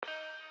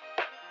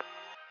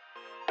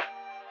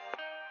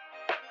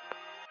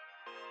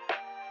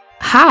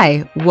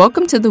Hi,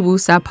 welcome to the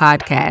Woosah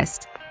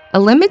Podcast, a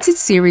limited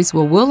series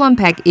where we'll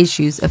unpack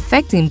issues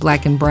affecting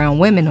Black and brown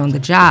women on the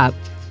job,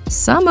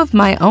 some of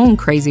my own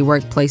crazy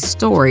workplace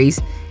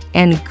stories,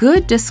 and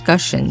good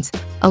discussions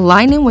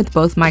aligning with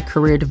both my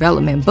career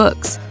development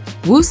books,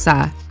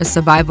 Woosah, a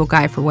survival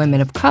guide for women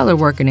of color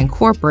working in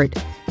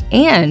corporate,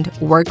 and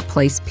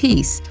Workplace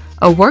Peace,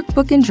 a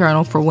workbook and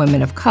journal for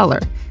women of color,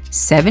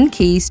 7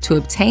 keys to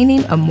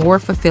obtaining a more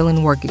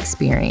fulfilling work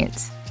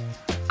experience.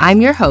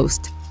 I'm your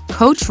host,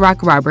 Coach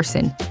Rock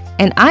Robertson,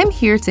 and I'm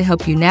here to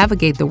help you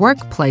navigate the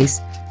workplace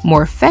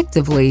more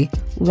effectively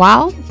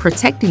while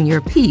protecting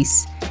your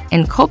peace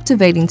and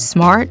cultivating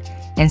smart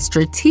and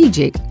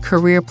strategic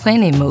career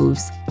planning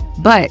moves.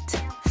 But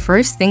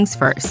first things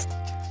first,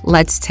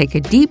 let's take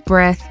a deep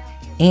breath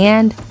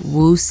and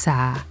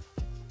woosah.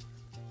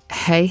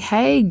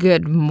 Hey,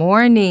 good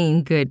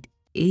morning, good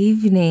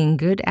evening,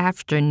 good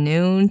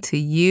afternoon to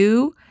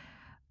you.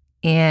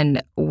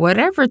 In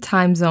whatever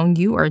time zone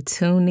you are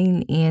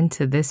tuning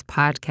into this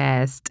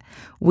podcast,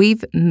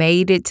 we've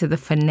made it to the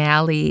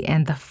finale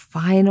and the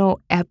final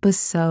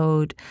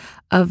episode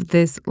of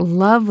this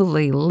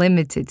lovely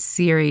limited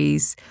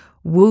series,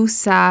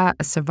 Woosah,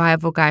 a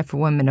survival guide for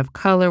women of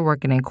color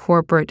working in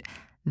corporate,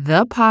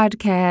 the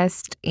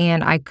podcast.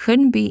 And I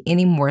couldn't be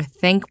any more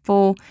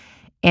thankful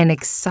and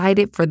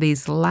excited for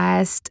these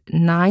last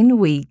 9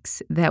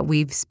 weeks that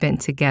we've spent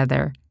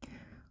together.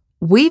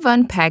 We've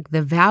unpacked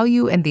the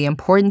value and the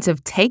importance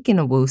of taking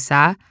a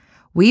woosah.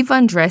 We've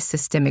addressed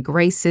systemic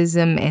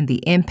racism and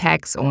the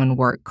impacts on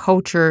work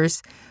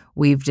cultures.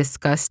 We've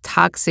discussed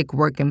toxic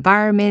work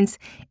environments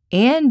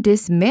and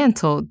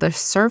dismantled the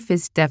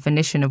surface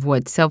definition of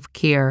what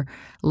self-care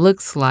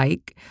looks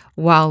like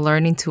while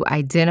learning to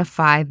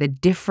identify the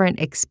different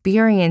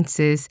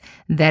experiences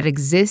that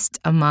exist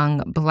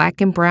among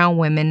Black and brown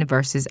women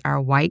versus our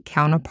white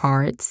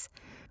counterparts.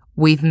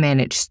 We've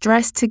managed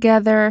stress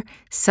together,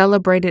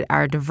 celebrated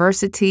our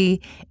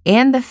diversity,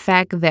 and the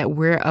fact that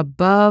we're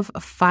above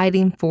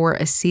fighting for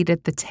a seat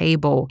at the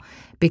table.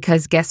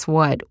 Because guess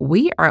what?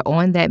 We are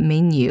on that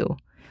menu.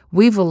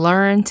 We've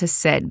learned to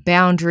set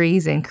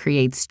boundaries and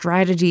create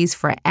strategies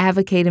for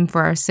advocating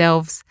for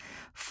ourselves,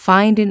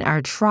 finding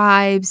our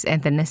tribes,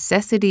 and the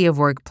necessity of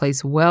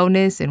workplace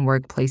wellness and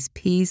workplace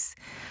peace.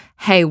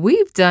 Hey,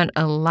 we've done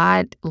a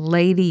lot,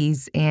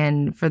 ladies,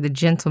 and for the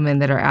gentlemen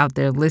that are out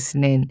there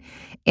listening.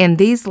 And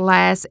these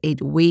last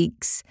 8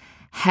 weeks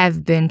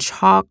have been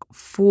chock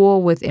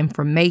full with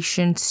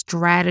information,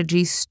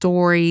 strategy,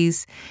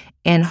 stories,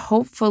 and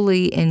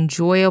hopefully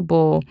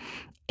enjoyable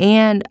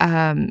and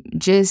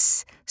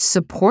just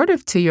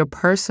supportive to your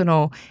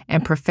personal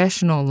and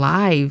professional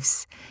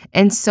lives.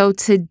 And so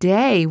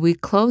today we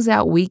close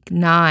out week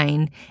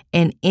 9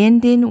 and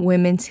ending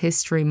Women's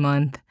History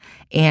Month.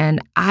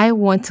 And I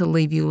want to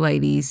leave you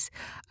ladies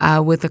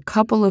with a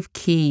couple of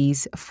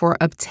keys for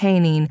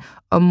obtaining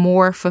a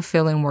more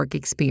fulfilling work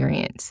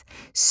experience.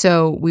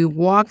 So we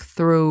walk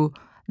through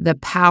the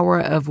power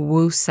of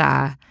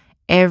woosah,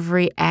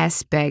 every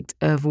aspect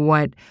of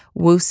what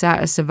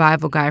Woosah, a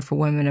survival guide for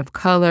women of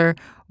color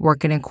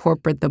working in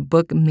corporate, the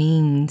book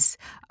means.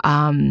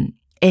 And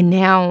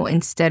now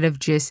instead of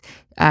just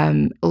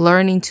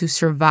learning to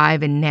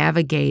survive and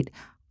navigate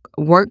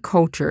work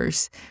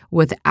cultures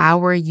with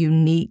our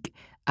unique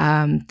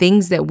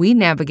things that we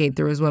navigate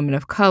through as women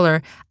of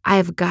color,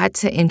 I've got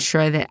to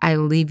ensure that I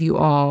leave you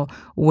all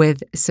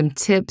with some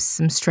tips,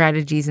 some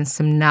strategies, and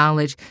some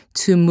knowledge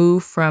to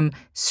move from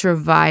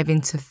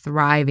surviving to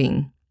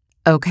thriving.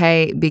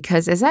 Okay,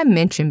 because as I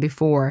mentioned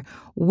before,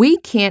 we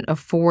can't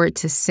afford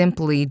to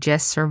simply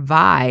just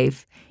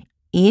survive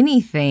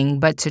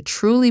anything, but to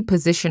truly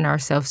position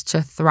ourselves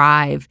to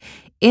thrive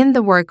in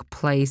the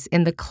workplace,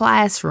 in the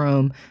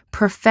classroom,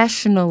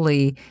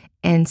 professionally,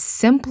 and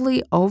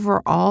simply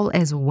overall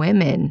as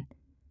women.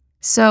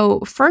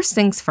 So first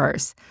things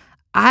first,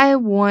 I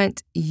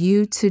want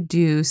you to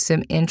do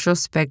some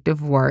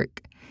introspective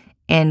work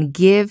and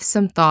give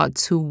some thought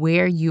to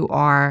where you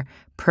are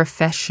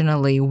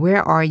professionally.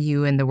 Where are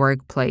you in the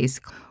workplace?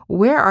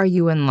 Where are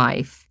you in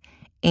life?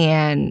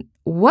 And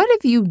what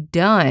have you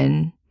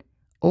done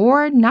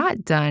or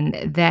not done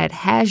that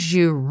has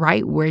you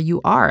right where you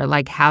are?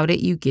 Like, how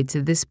did you get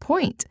to this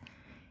point?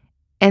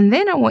 And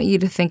then I want you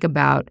to think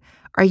about,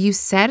 are you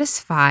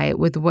satisfied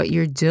with what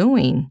you're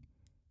doing?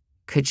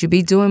 Could you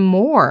be doing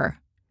more?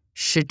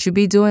 Should you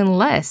be doing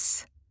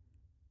less?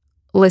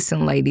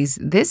 Listen, ladies,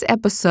 this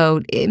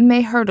episode, it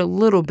may hurt a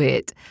little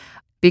bit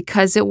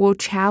because it will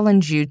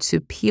challenge you to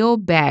peel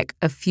back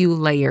a few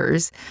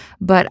layers.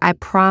 But I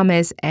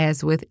promise,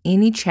 as with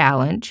any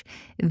challenge,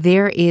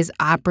 there is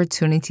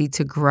opportunity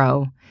to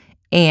grow.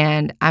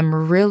 And I'm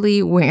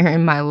really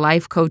wearing my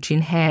life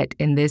coaching hat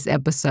in this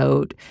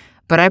episode.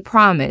 But I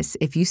promise,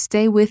 if you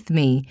stay with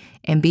me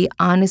and be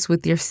honest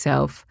with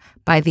yourself,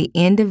 by the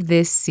end of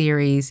this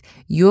series,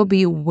 you'll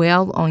be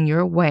well on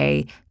your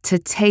way to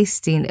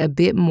tasting a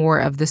bit more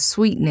of the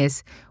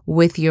sweetness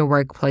with your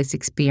workplace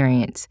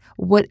experience,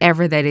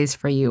 whatever that is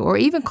for you, or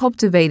even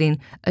cultivating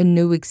a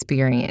new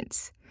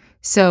experience.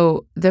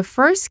 So the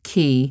first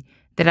key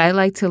that I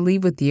like to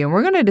leave with you. And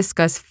we're going to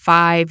discuss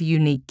 5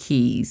 unique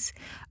keys,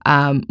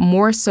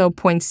 more so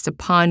points to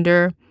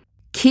ponder,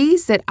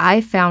 keys that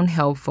I found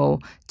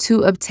helpful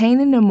to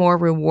obtaining a more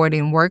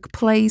rewarding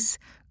workplace,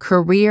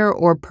 career,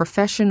 or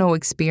professional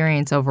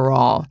experience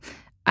overall.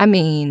 I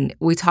mean,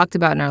 we talked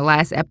about in our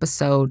last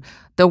episode,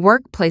 the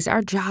workplace,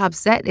 our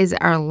jobs, that is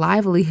our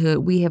livelihood.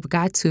 We have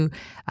got to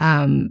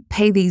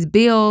pay these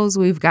bills.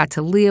 We've got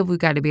to live. We've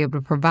got to be able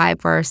to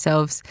provide for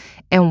ourselves.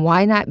 And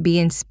why not be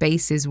in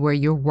spaces where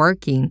you're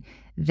working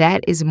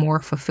that is more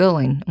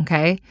fulfilling,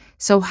 okay?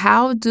 So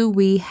how do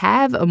we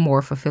have a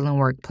more fulfilling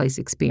workplace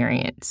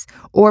experience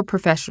or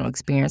professional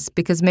experience?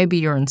 Because maybe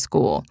you're in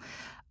school.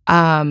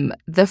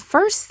 The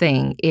first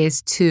thing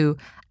is to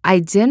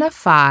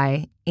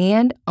identify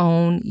and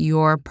own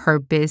your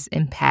purpose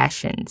and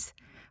passions,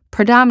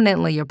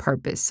 predominantly your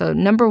purpose. So,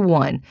 number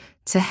one,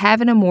 to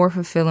having a more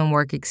fulfilling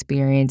work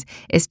experience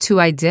is to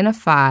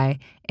identify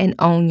and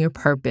own your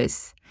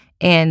purpose.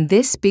 And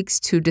this speaks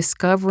to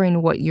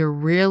discovering what you're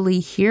really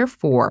here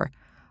for,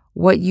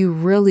 what you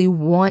really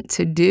want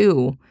to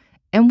do,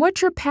 and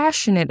what you're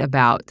passionate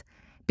about.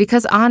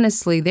 Because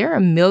honestly, there are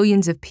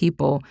millions of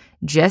people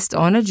just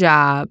on a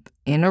job,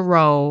 in a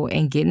role,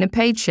 and getting a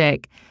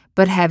paycheck,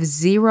 but have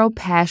zero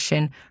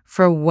passion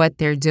for what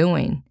they're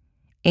doing.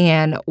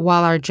 And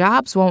while our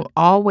jobs won't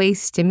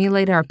always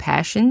stimulate our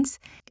passions,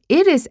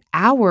 it is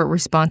our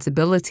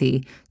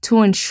responsibility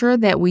to ensure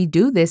that we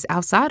do this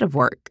outside of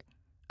work.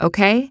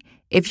 Okay?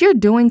 If you're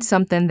doing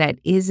something that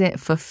isn't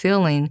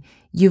fulfilling,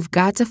 you've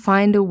got to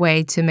find a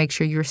way to make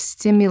sure you're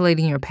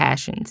stimulating your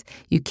passions.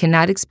 You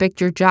cannot expect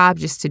your job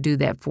just to do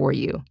that for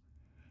you.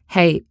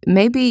 Hey,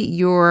 maybe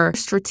you're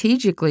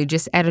strategically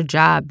just at a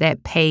job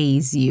that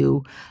pays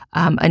you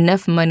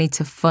enough money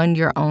to fund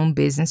your own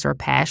business or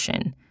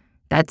passion.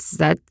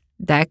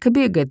 That could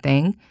be a good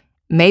thing.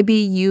 Maybe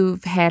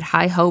you've had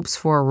high hopes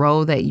for a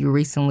role that you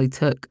recently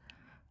took.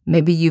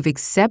 Maybe you've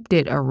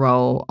accepted a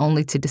role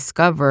only to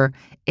discover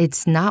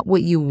it's not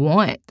what you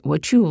want,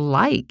 what you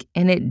like,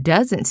 and it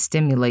doesn't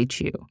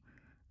stimulate you.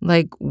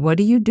 Like, what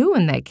do you do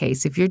in that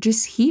case? If you're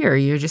just here,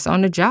 you're just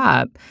on a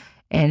job,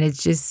 and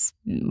it's just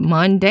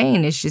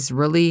mundane, it's just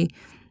really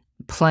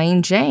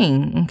plain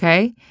Jane,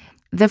 okay?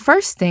 The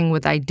first thing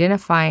with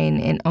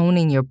identifying and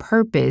owning your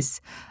purpose,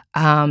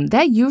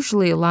 that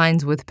usually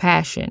aligns with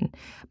passion.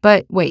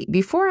 But wait,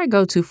 before I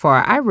go too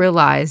far, I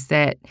realize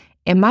that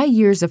in my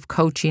years of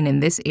coaching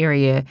in this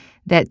area,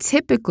 that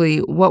typically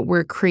what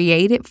we're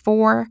created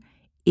for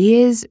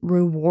is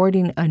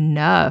rewarding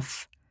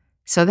enough.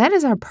 So that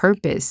is our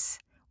purpose.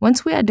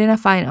 Once we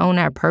identify and own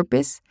our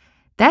purpose,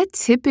 that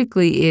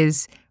typically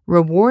is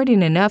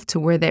rewarding enough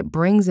to where that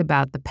brings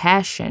about the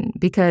passion,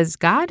 because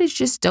God is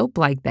just dope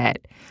like that.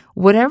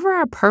 Whatever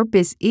our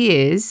purpose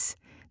is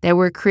that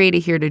we're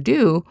created here to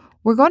do,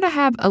 we're going to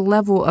have a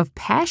level of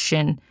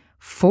passion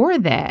for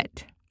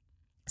that.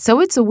 So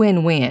it's a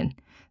win-win.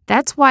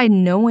 That's why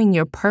knowing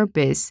your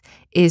purpose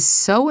is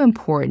so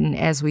important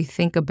as we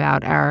think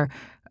about our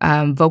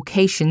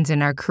vocations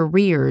and our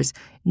careers,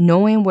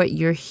 knowing what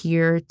you're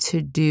here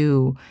to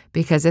do,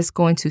 because it's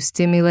going to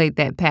stimulate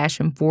that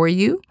passion for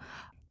you.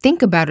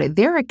 Think about it.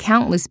 There are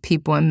countless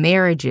people in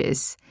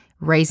marriages,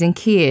 raising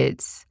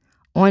kids,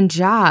 on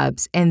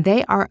jobs, and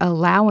they are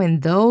allowing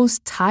those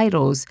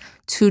titles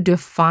to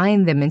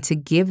define them and to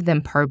give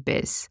them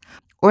purpose.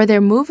 Or they're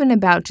moving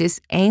about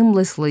just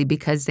aimlessly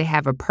because they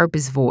have a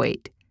purpose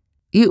void.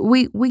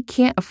 We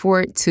can't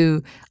afford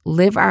to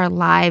live our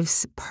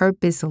lives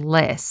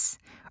purposeless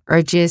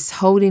or just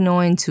holding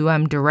on to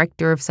I'm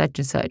director of such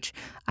and such.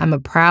 I'm a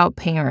proud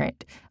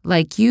parent.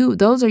 Like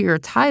those are your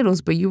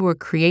titles, but you were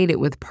created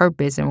with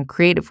purpose and were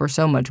created for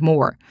so much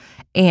more.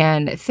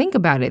 And think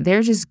about it.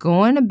 They're just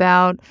going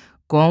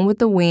with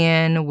the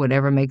wind,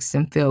 whatever makes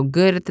them feel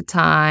good at the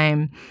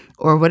time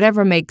or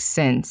whatever makes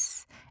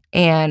sense.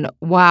 And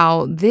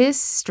while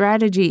this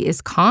strategy is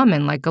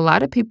common, like a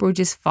lot of people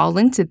just fall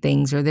into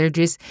things, or they're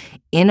just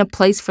in a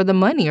place for the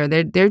money, or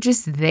they're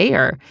just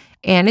there.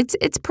 And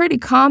it's pretty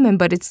common,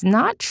 but it's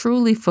not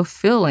truly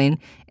fulfilling,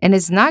 and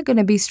it's not going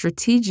to be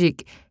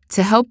strategic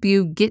to help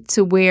you get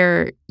to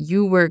where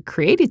you were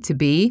created to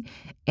be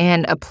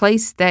and a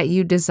place that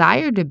you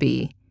desire to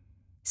be.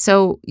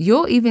 So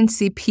you'll even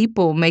see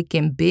people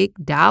making big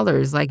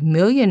dollars, like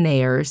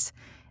millionaires,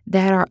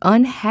 that are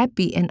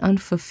unhappy and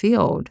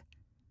unfulfilled.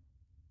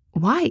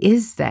 Why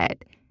is that?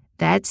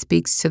 That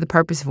speaks to the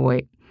purpose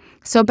void.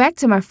 So back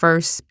to my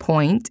first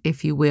point,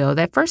 if you will,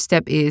 that first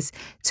step is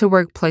to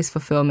workplace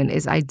fulfillment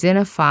is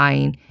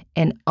identifying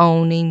and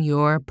owning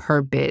your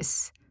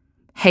purpose.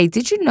 Hey,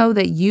 did you know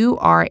that you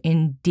are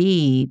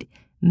indeed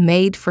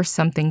made for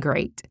something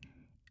great?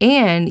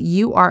 And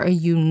you are a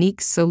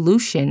unique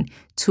solution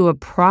to a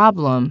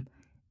problem.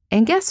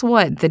 And guess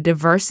what? The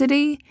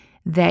diversity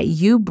that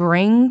you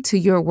bring to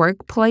your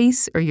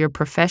workplace or your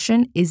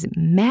profession is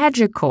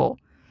magical.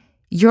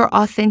 Your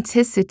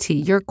authenticity,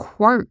 your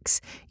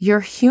quirks, your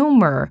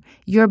humor,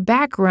 your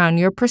background,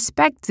 your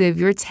perspective,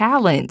 your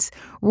talents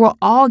were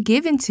all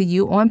given to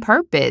you on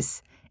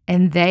purpose,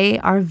 and they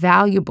are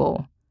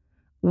valuable.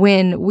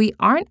 When we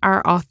aren't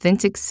our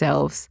authentic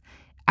selves,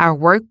 our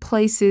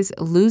workplaces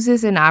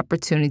loses an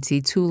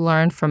opportunity to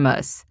learn from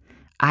us,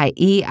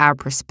 i.e., our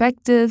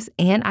perspectives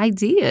and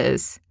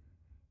ideas.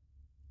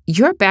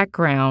 Your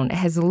background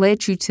has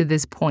led you to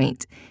this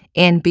point,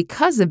 and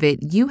because of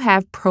it, you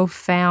have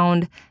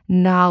profound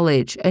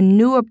knowledge, a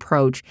new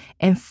approach,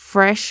 and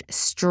fresh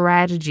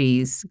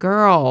strategies.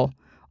 Girl,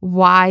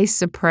 why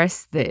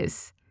suppress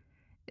this?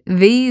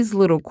 These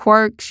little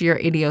quirks, your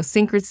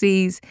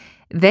idiosyncrasies,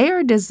 they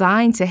are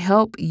designed to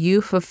help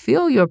you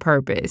fulfill your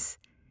purpose.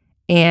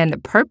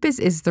 And purpose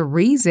is the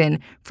reason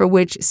for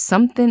which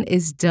something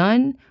is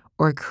done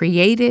or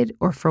created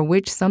or for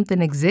which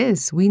something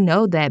exists. We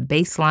know that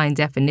baseline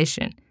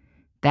definition.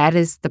 That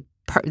is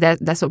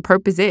that's what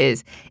purpose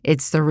is.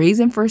 It's the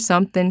reason for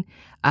something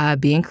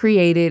being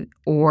created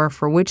or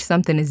for which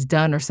something is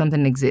done or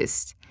something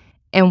exists.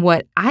 And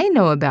what I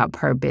know about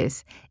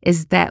purpose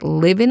is that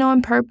living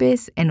on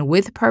purpose and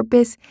with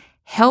purpose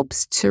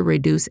helps to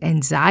reduce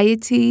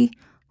anxiety,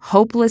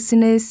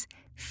 hopelessness,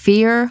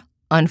 fear,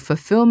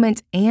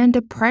 unfulfillment, and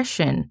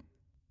depression.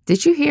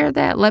 Did you hear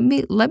that? Let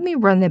me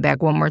run that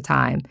back one more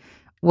time.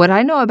 What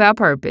I know about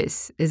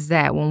purpose is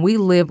that when we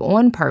live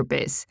on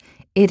purpose,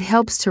 it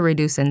helps to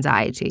reduce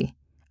anxiety,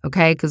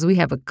 okay? Because we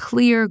have a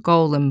clear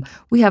goal and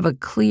we have a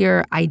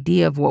clear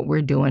idea of what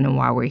we're doing and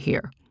why we're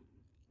here.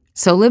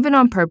 So living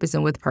on purpose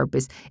and with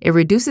purpose, it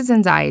reduces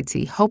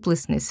anxiety,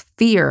 hopelessness,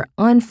 fear,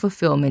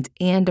 unfulfillment,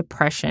 and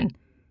depression.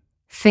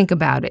 Think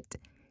about it.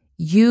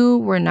 You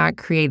were not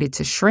created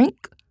to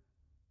shrink,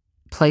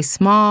 play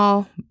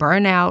small,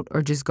 burn out,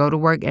 or just go to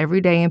work every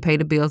day and pay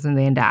the bills and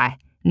then die.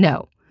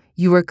 No,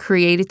 you were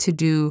created to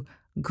do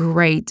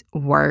great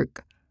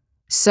work.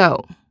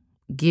 So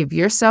give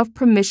yourself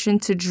permission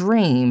to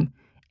dream,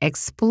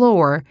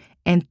 explore,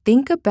 and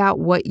think about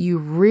what you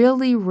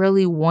really,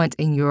 really want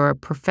in your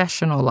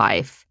professional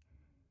life.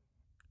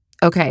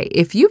 Okay,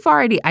 if you've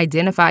already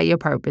identified your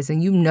purpose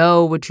and you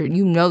know what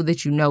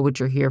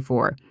you're here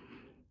for,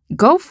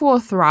 go full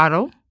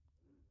throttle.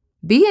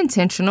 Be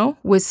intentional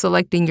with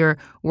selecting your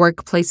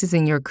workplaces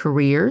and your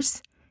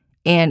careers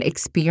and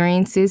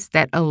experiences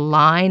that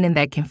align and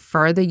that can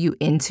further you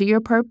into your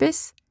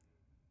purpose.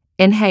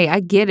 And hey, I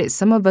get it.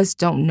 Some of us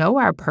don't know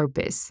our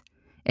purpose.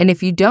 And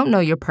if you don't know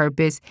your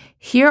purpose,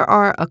 here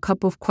are a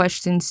couple of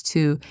questions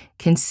to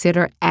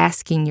consider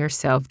asking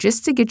yourself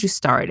just to get you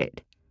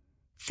started.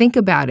 Think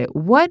about it.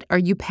 What are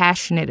you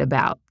passionate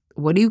about?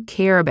 What do you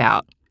care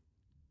about?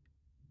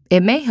 It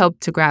may help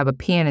to grab a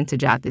pen and to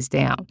jot this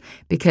down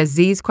because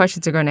these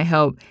questions are going to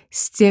help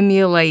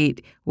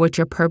stimulate what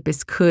your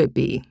purpose could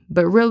be.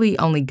 But really,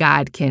 only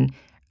God can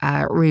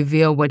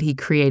reveal what He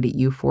created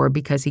you for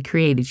because He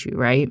created you,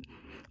 right?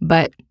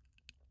 But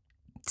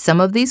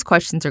some of these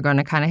questions are going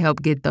to kind of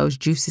help get those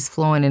juices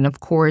flowing. And of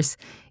course,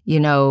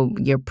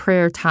 your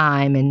prayer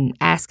time and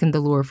asking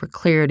the Lord for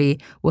clarity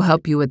will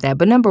help you with that.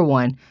 But number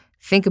one,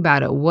 think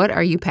about it. What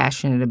are you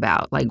passionate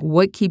about? Like,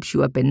 what keeps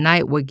you up at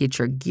night? What gets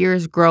your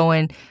gears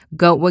growing?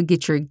 What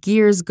gets your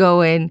gears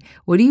going?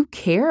 What do you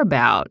care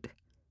about?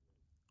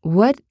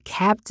 What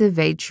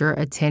captivates your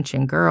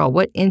attention, girl?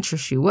 What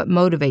interests you? What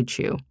motivates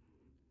you?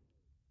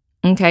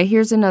 Okay,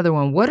 here's another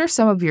one. What are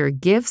some of your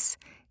gifts,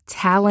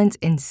 talents,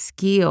 and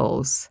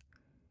skills?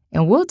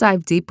 And we'll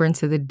dive deeper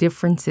into the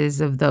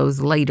differences of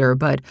those later,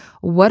 but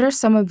what are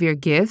some of your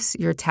gifts,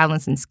 your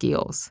talents, and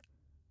skills?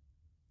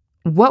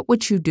 What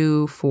would you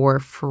do for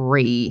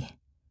free?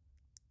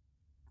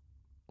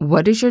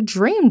 What is your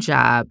dream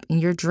job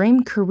and your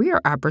dream career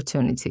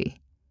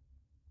opportunity?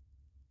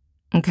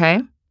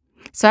 Okay?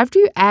 So after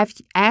you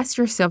ask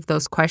yourself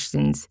those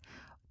questions,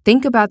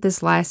 think about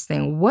this last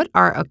thing. What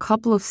are a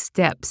couple of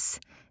steps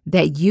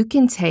that you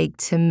can take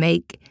to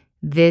make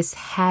this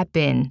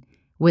happen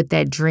with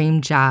that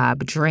dream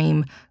job,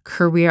 dream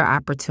career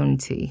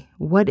opportunity?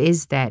 What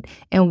is that?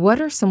 And what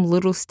are some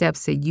little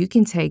steps that you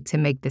can take to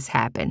make this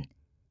happen?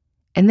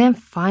 And then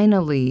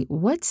finally,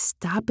 what's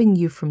stopping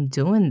you from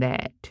doing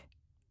that?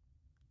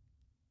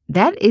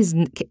 That is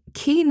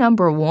key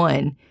number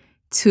one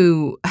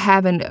to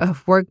having a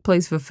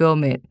workplace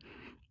fulfillment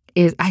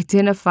is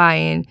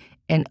identifying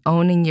and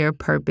owning your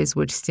purpose,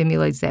 which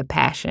stimulates that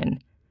passion.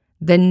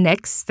 The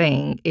next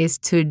thing is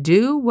to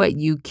do what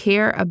you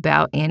care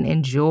about and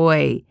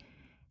enjoy.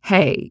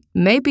 Hey,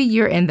 maybe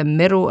you're in the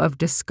middle of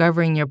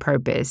discovering your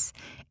purpose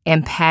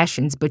and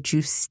passions, but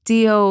you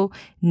still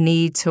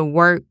need to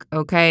work,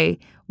 okay?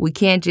 We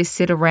can't just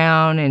sit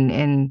around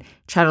and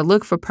try to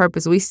look for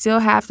purpose. We still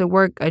have to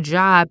work a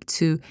job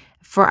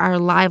for our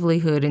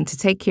livelihood and to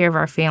take care of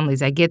our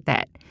families. I get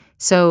that.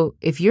 So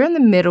if you're in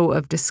the middle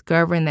of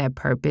discovering that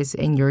purpose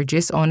and you're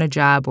just on a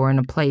job or in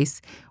a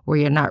place where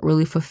you're not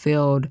really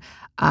fulfilled,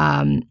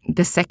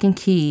 the second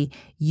key,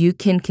 you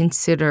can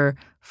consider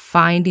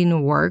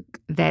finding work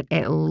that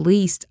at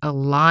least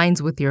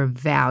aligns with your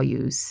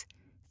values,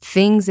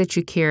 things that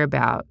you care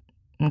about,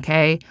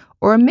 okay,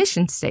 or a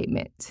mission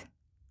statement.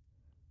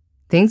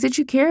 things that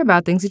you care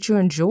about, things that you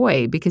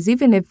enjoy. Because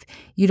even if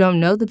you don't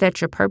know that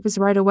that's your purpose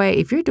right away,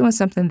 if you're doing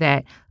something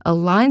that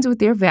aligns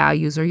with your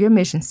values or your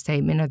mission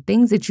statement or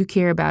things that you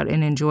care about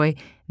and enjoy,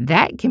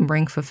 that can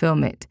bring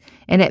fulfillment.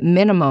 And at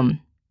minimum,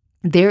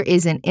 there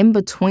is an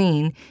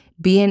in-between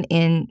being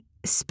in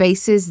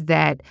spaces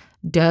that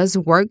does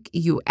work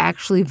you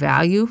actually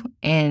value,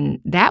 and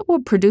that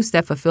will produce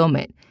that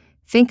fulfillment.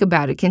 Think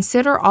about it.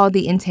 Consider all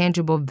the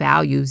intangible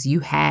values you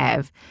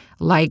have,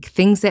 like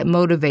things that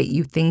motivate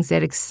you, things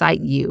that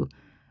excite you.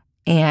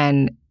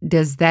 And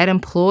does that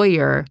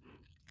employer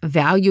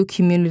value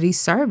community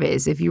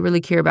service? If you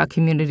really care about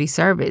community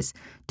service,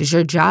 does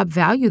your job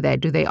value that?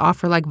 Do they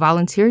offer like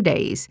volunteer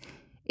days?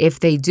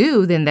 If they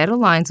do, then that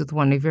aligns with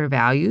one of your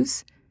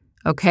values.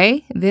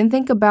 Okay? Then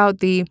think about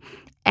the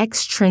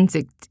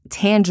extrinsic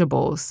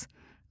tangibles.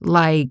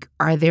 Like,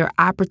 are there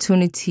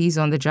opportunities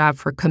on the job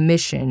for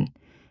commission?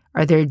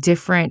 Are there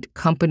different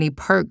company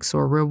perks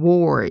or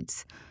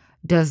rewards?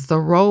 Does the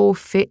role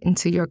fit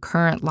into your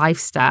current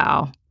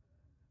lifestyle?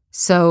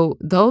 So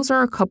those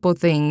are a couple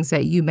things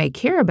that you may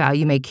care about.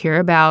 You may care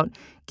about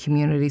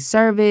community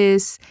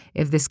service,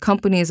 if this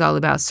company is all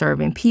about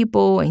serving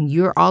people and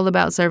you're all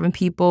about serving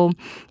people,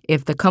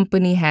 if the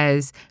company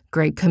has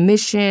great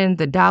commission,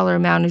 the dollar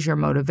amount is your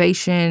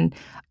motivation,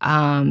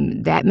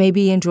 that may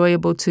be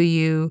enjoyable to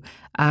you.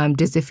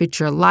 Does it fit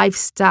your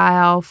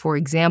lifestyle? For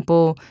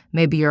example,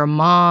 maybe your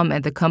mom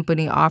at the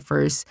company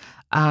offers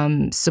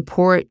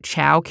support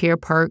childcare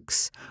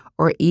perks,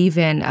 or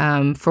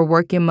even for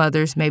working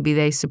mothers, maybe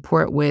they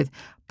support with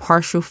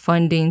partial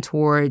funding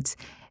towards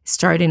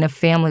starting a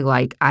family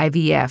like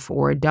IVF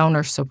or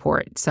donor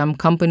support. Some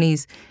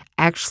companies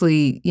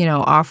actually,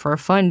 offer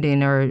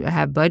funding or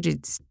have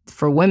budgets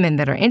for women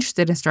that are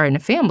interested in starting a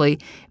family.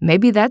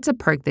 Maybe that's a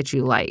perk that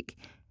you like.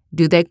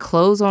 Do they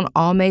close on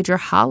all major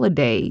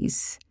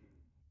holidays?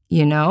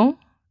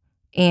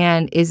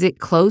 And is it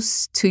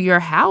close to your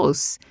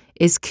house?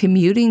 Is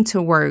commuting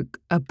to work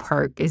a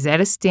perk? Is that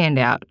a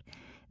standout?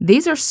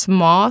 These are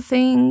small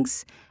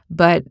things,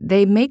 but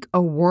they make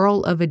a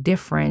world of a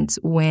difference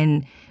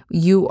when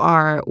you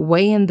are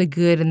weighing the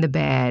good and the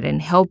bad and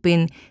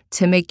helping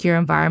to make your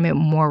environment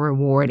more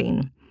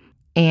rewarding.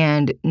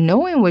 And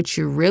knowing what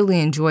you really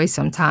enjoy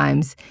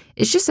sometimes,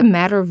 it's just a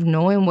matter of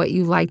knowing what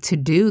you like to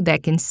do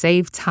that can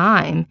save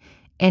time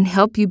and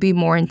help you be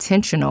more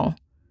intentional.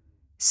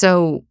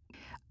 So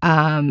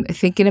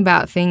thinking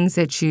about things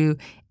that you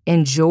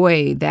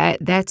enjoy,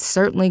 that's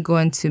certainly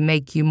going to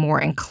make you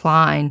more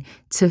inclined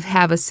to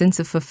have a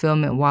sense of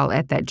fulfillment while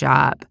at that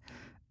job.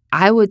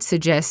 I would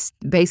suggest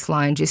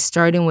baseline just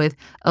starting with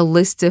a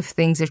list of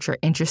things that you're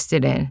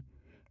interested in,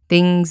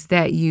 things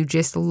that you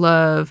just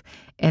love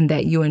and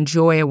that you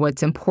enjoy, or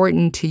what's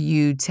important to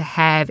you to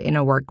have in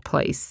a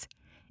workplace.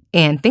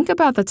 And think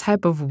about the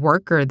type of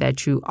worker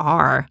that you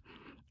are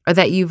or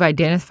that you've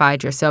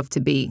identified yourself to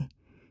be.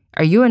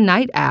 Are you a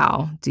night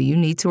owl? Do you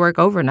need to work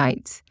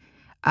overnights?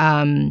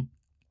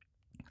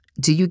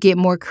 Do you get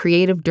more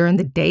creative during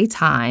the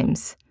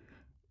daytimes?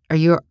 Are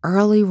you an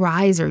early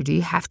riser? Do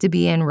you have to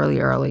be in really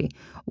early?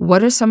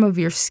 What are some of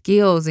your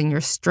skills and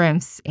your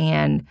strengths,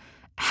 and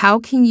how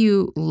can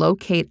you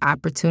locate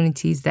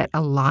opportunities that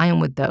align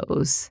with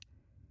those?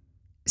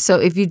 So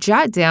if you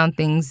jot down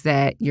things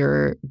that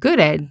you're good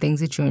at,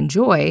 things that you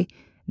enjoy,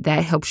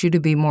 that helps you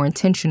to be more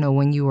intentional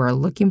when you are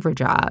looking for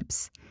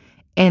jobs.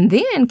 And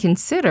then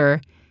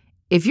consider,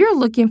 if you're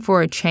looking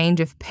for a change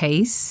of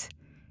pace,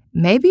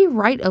 maybe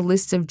write a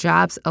list of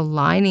jobs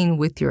aligning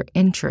with your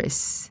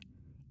interests.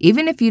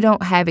 Even if you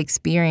don't have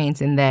experience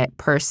in that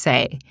per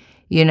se,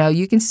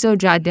 you can still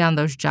jot down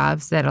those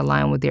jobs that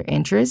align with your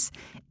interests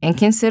and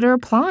consider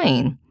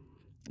applying.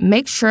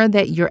 Make sure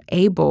that you're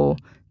able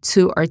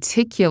to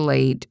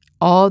articulate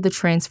all the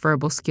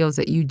transferable skills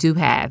that you do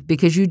have,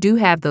 because you do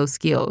have those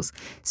skills.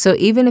 So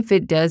even if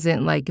it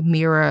doesn't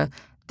mirror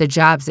the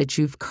jobs that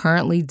you've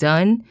currently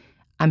done,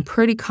 I'm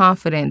pretty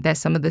confident that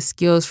some of the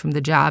skills from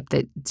the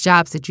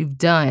jobs that you've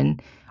done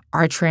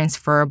are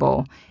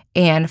transferable.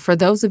 And for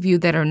those of you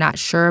that are not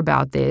sure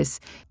about this,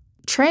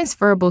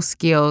 transferable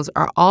skills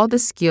are all the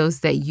skills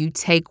that you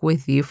take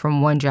with you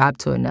from one job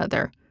to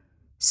another.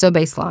 So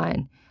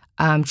baseline,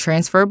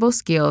 transferable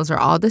skills are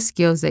all the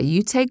skills that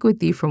you take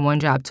with you from one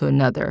job to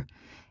another.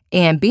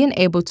 And being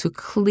able to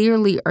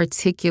clearly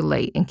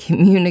articulate and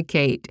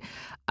communicate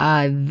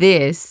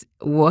this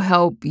will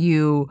help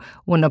you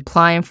when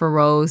applying for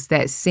roles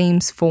that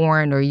seems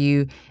foreign, or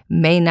you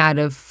may not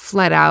have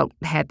flat out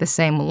had the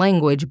same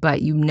language,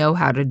 but you know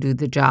how to do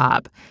the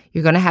job.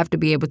 You're going to have to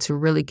be able to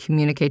really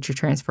communicate your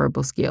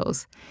transferable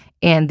skills.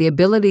 And the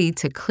ability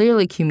to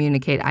clearly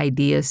communicate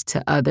ideas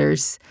to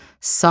others,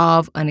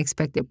 solve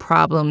unexpected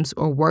problems,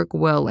 or work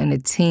well in a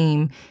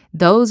team,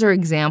 those are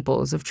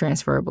examples of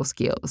transferable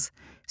skills.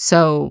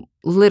 So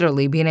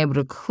literally being able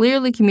to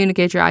clearly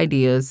communicate your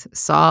ideas,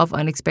 solve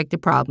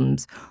unexpected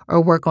problems, or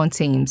work on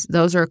teams,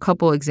 those are a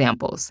couple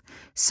examples.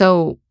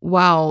 So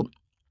while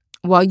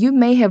you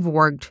may have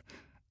worked,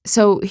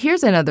 so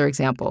here's another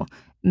example.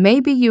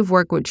 Maybe you've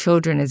worked with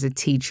children as a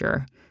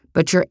teacher,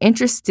 but you're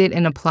interested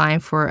in applying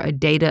for a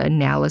data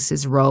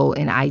analysis role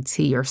in IT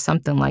or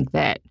something like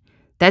that.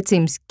 That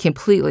seems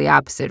completely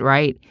opposite,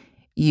 right?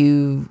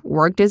 You've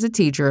worked as a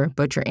teacher,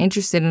 but you're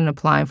interested in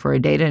applying for a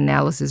data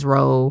analysis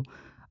role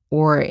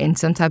or in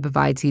some type of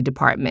IT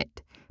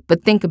department.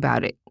 But think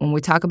about it. When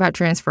we talk about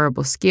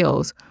transferable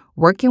skills,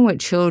 working with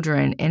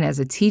children and as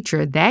a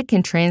teacher, that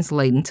can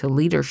translate into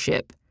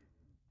leadership.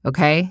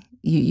 Okay?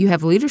 You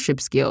have leadership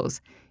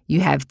skills.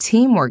 You have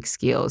teamwork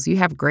skills. You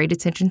have great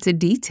attention to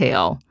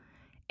detail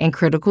and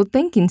critical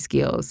thinking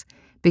skills,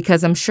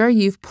 because I'm sure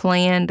you've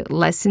planned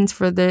lessons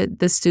for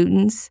the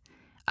students.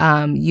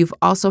 You've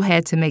also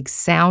had to make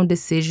sound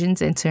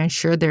decisions and to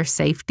ensure their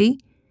safety.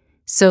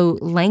 So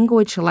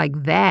language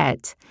like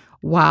that,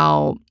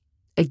 while,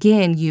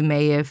 again, you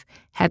may have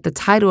had the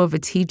title of a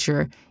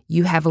teacher,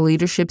 you have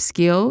leadership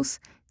skills,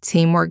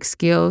 teamwork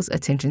skills,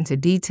 attention to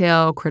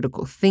detail,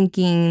 critical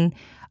thinking,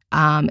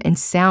 and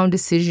sound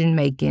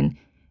decision-making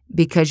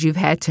because you've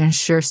had to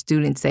ensure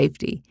student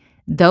safety.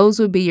 Those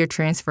would be your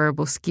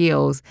transferable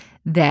skills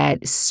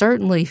that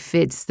certainly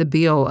fits the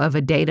bill of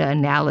a data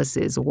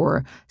analysis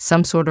or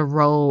some sort of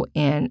role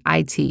in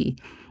IT.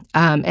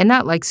 And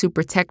not like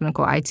super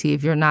technical IT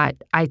if you're not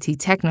IT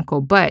technical,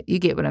 but you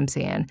get what I'm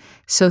saying.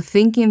 So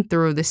thinking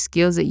through the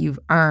skills that you've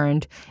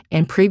earned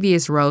in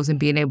previous roles and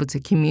being able to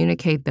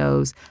communicate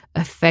those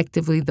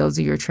effectively, those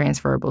are your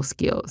transferable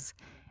skills.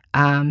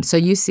 So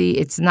you see,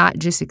 it's not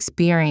just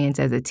experience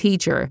as a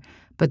teacher,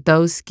 but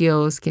those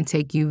skills can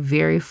take you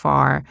very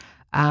far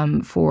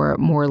for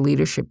more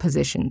leadership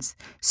positions.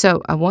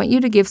 So I want you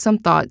to give some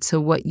thought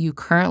to what you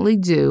currently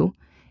do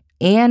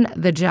and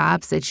the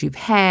jobs that you've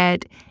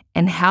had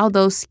and how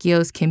those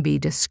skills can be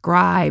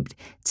described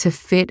to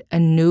fit a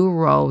new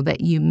role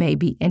that you may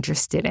be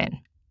interested in.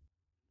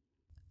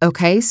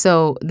 Okay,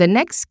 so the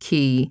next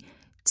key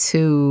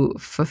to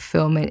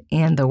fulfillment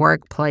in the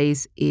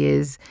workplace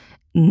is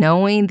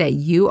knowing that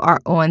you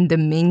are on the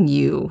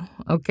menu,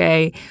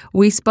 okay?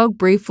 We spoke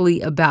briefly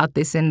about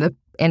this in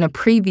a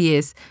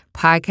previous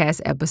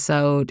podcast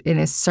episode, and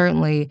it's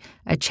certainly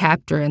a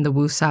chapter in the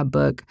Woosah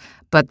book.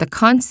 But the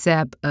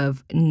concept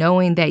of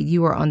knowing that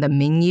you are on the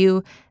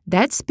menu,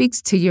 that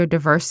speaks to your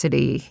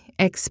diversity,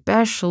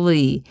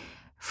 especially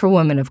for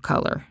women of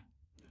color,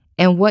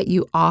 and what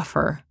you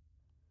offer.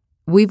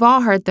 We've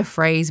all heard the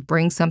phrase,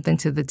 bring something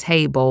to the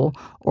table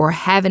or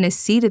having a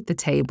seat at the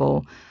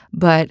table,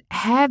 but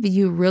have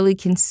you really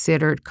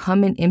considered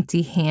coming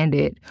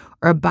empty-handed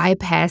or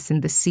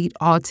bypassing the seat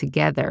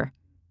altogether?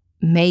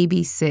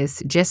 Maybe,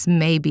 sis, just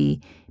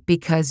maybe,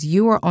 because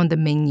you are on the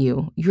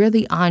menu. You're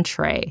the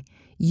entree.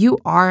 You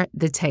are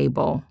the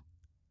table.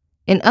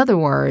 In other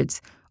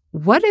words,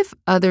 what if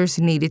others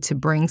needed to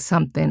bring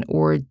something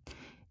or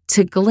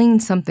to glean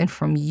something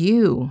from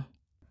you?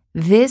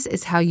 This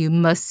is how you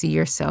must see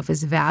yourself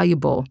as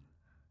valuable.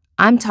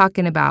 I'm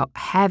talking about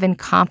having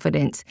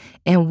confidence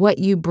in what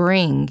you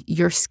bring,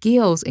 your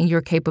skills and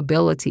your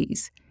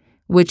capabilities,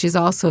 which is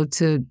also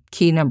to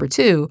key number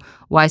 2,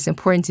 why it's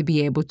important to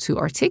be able to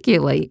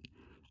articulate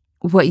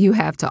what you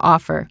have to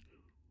offer.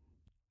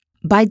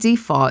 By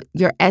default,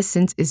 your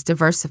essence is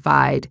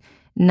diversified,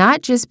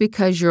 not just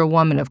because you're a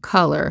woman of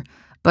color,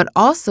 but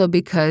also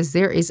because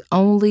there is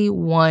only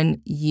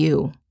one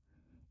you.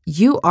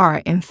 You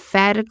are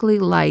emphatically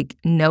like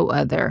no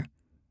other,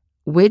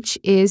 which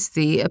is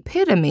the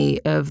epitome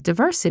of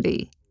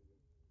diversity.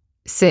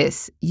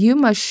 Sis, you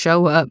must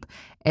show up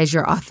as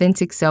your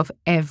authentic self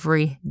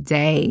every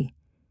day.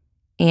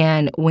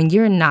 And when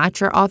you're not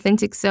your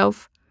authentic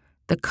self,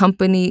 the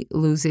company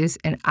loses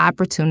an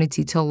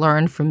opportunity to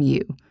learn from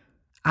you,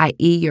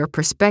 i.e., your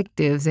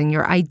perspectives and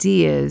your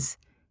ideas.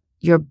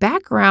 Your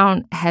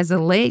background has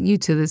led you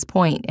to this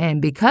point,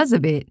 and because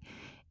of it,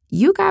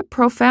 you got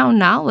profound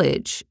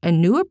knowledge, a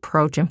new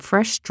approach, and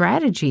fresh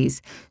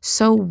strategies.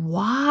 So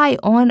why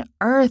on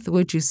earth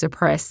would you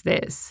suppress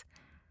this?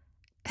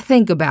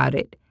 Think about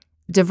it.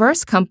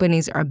 Diverse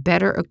companies are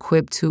better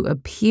equipped to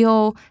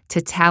appeal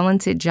to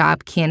talented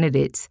job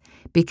candidates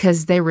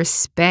because they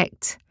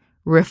respect,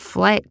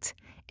 reflect,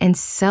 and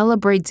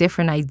celebrate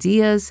different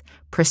ideas,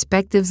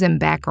 perspectives, and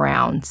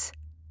backgrounds.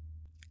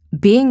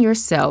 Being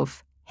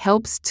yourself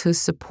helps to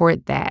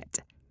support that.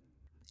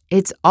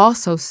 It's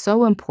also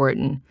so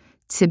important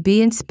to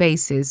be in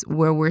spaces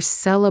where we're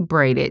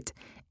celebrated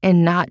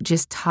and not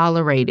just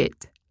tolerated.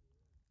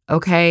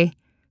 Okay?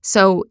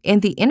 So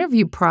in the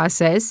interview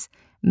process,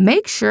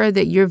 make sure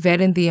that you're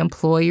vetting the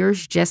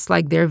employers just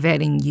like they're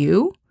vetting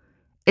you.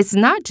 It's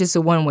not just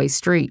a one-way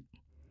street.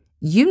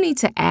 You need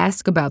to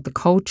ask about the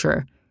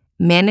culture,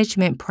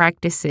 management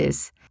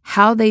practices,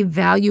 how they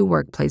value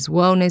workplace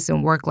wellness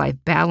and work-life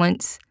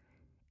balance.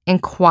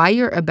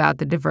 Inquire about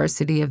the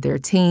diversity of their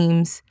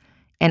teams.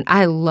 And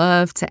I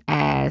love to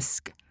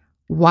ask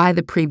why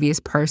the previous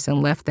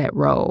person left that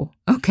role.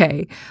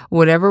 Okay,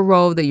 whatever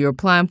role that you're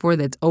applying for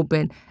that's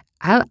open,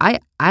 I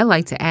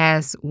like to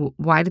ask,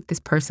 why did this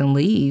person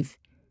leave?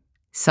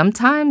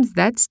 Sometimes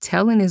that's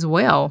telling as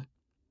well.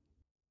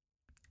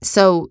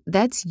 So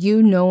that's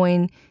you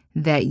knowing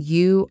that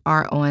you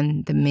are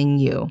on the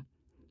menu.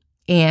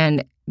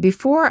 And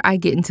before I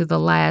get into the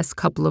last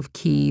couple of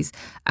keys,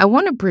 I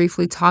want to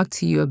briefly talk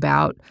to you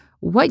about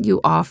what you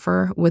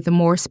offer with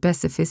more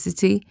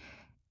specificity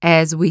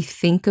as we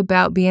think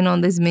about being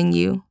on this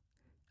menu.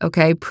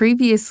 Okay,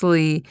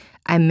 previously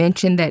I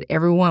mentioned that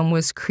everyone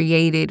was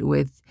created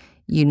with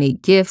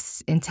unique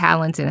gifts and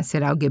talents, and I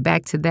said I'll get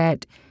back to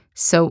that.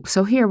 So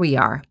here we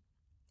are.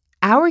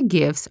 Our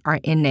gifts are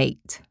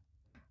innate.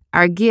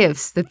 Our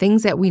gifts, the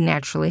things that we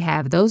naturally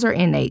have, those are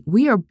innate.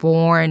 We are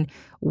born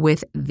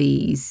with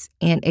these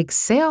and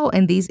excel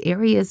in these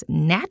areas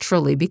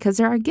naturally because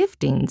they're our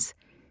giftings.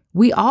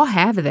 We all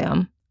have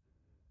them,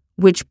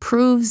 which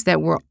proves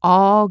that we're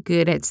all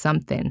good at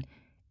something.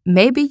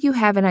 Maybe you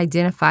haven't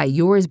identified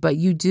yours, but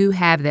you do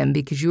have them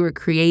because you were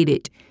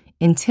created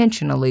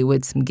intentionally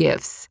with some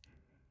gifts.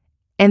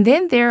 And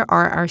then there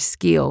are our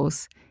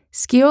skills.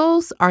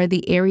 Skills are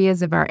the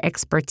areas of our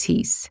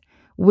expertise,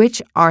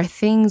 which are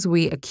things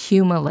we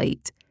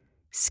accumulate.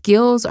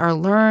 Skills are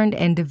learned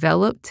and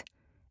developed.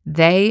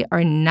 They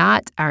are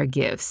not our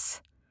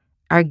gifts.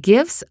 Our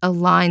gifts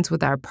aligns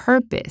with our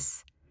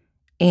purpose.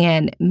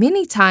 And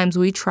many times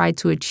we try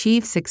to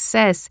achieve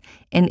success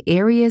in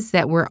areas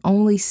that we're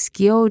only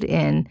skilled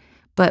in,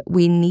 but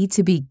we need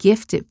to be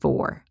gifted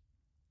for.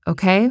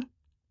 Okay?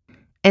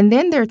 And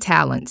then there are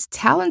talents.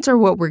 Talents are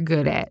what we're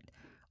good at.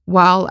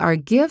 While our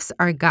gifts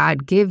are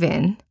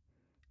God-given,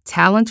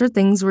 talents are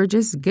things we're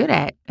just good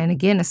at. And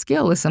again, a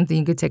skill is something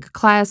you could take a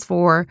class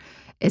for.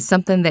 It's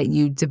something that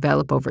you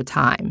develop over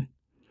time.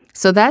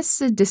 So that's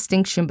the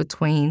distinction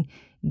between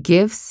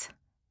gifts,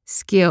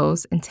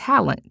 skills, and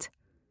talent.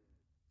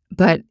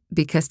 But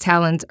because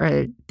talents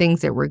are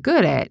things that we're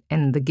good at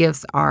and the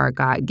gifts are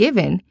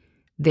God-given,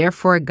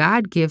 therefore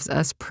God gives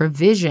us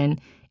provision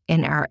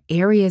in our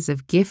areas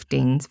of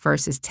giftings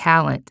versus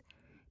talent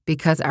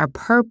because our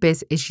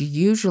purpose is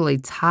usually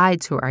tied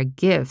to our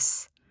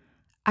gifts.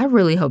 I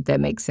really hope that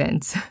makes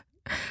sense.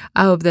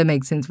 I hope that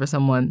makes sense for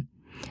someone.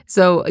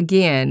 So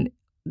again,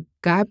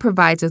 God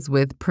provides us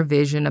with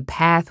provision, a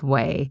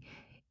pathway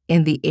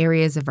in the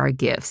areas of our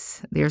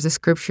gifts. There's a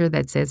scripture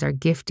that says our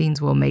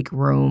giftings will make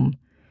room.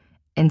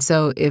 And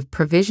so if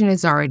provision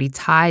is already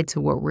tied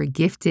to what we're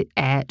gifted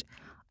at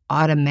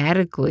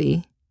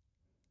automatically,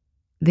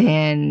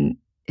 then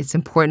it's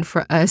important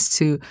for us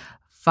to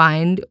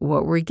find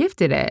what we're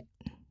gifted at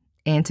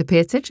and to pay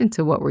attention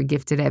to what we're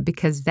gifted at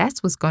because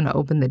that's what's going to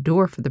open the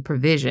door for the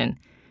provision.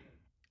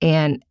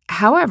 And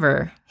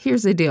however,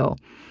 here's the deal.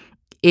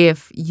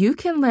 If you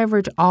can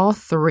leverage all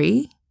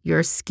three,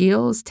 your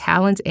skills,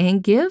 talents,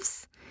 and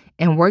gifts,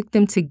 and work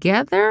them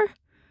together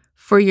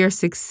for your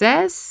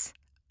success,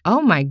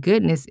 oh my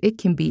goodness, it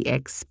can be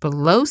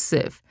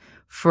explosive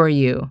for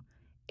you.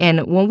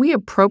 And when we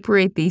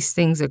appropriate these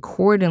things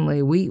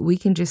accordingly, we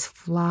can just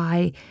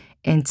fly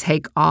and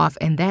take off,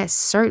 and that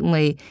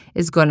certainly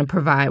is going to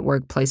provide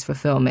workplace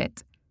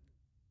fulfillment.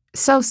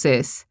 So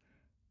sis,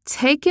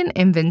 take an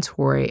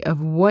inventory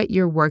of what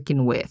you're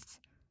working with.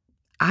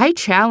 I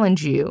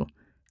challenge you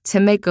to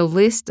make a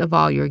list of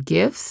all your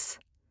gifts,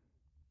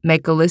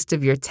 make a list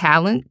of your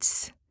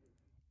talents,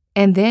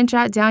 and then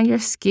jot down your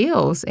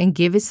skills and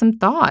give it some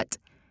thought.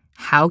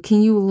 How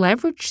can you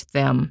leverage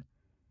them?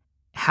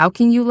 How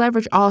can you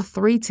leverage all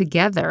three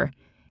together?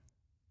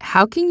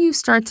 How can you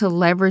start to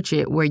leverage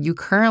it where you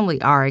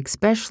currently are,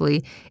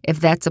 especially if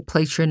that's a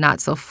place you're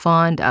not so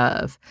fond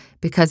of?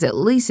 Because at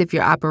least if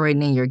you're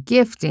operating in your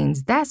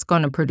giftings, that's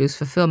going to produce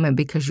fulfillment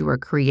because you were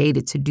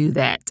created to do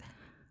that.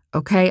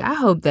 Okay, I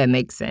hope that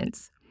makes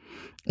sense.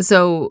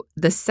 So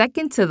the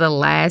second to the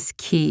last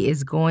key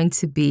is going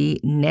to be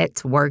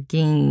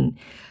networking.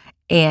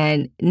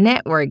 And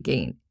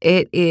networking,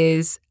 it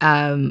is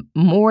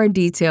more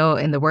detail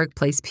in the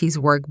Workplace Peace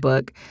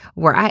Workbook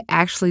where I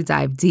actually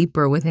dive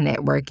deeper with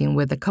networking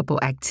with a couple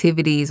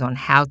activities on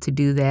how to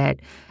do that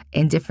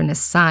and different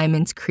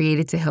assignments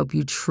created to help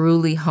you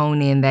truly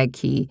hone in that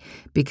key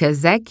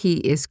because that key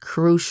is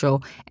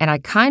crucial. And I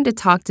kind of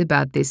talked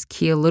about this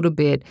key a little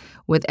bit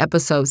with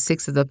episode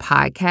 6 of the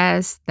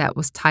podcast that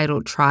was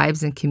titled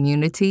Tribes and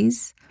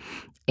Communities.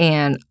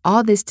 And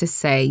all this to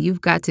say,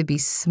 you've got to be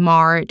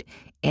smart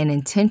and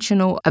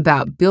intentional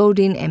about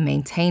building and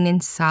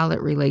maintaining solid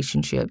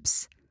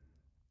relationships.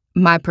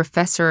 My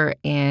professor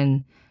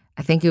in,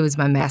 I think it was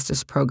my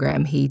master's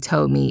program, he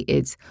told me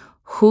it's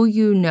who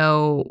you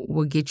know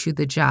will get you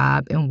the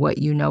job and what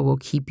you know will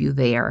keep you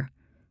there.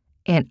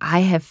 And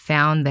I have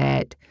found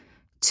that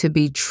to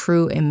be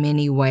true in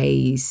many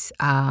ways.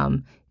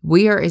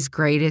 We are as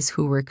great as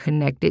who we're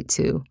connected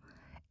to.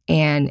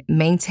 And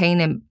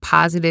maintaining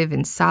positive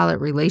and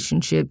solid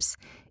relationships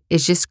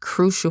is just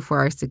crucial for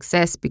our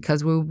success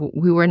because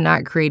we were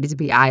not created to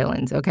be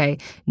islands, okay?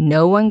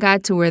 No one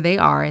got to where they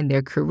are in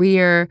their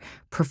career,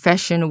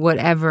 profession,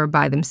 whatever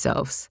by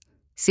themselves.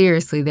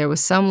 Seriously, there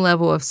was some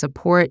level of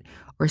support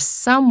or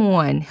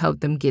someone helped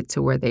them get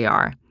to where they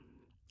are.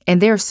 And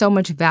there's so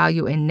much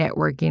value in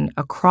networking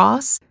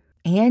across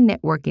and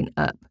networking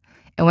up.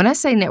 And when I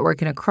say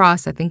networking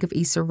across, I think of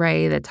Issa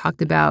Rae that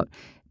talked about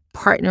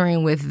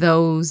partnering with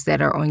those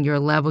that are on your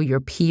level, your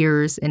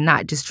peers, and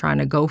not just trying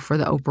to go for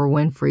the Oprah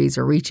Winfrey's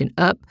or reaching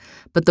up,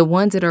 but the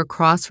ones that are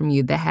across from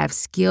you that have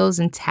skills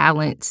and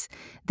talents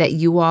that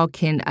you all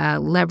can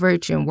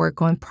leverage and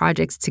work on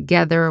projects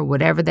together or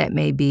whatever that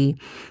may be.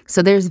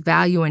 So there's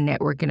value in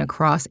networking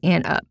across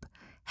and up.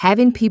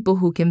 Having people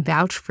who can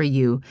vouch for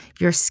you,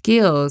 your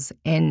skills,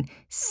 and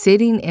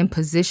sitting in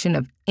position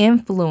of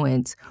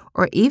influence,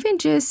 or even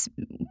just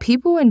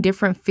people in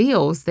different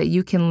fields that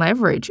you can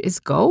leverage is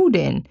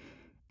golden.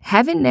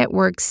 Having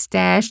networks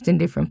stashed in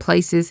different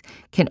places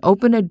can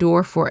open a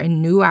door for a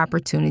new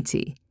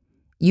opportunity.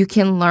 You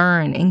can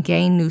learn and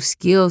gain new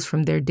skills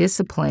from their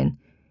discipline.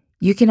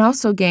 You can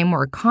also gain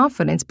more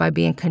confidence by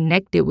being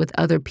connected with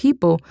other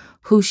people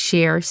who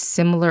share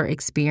similar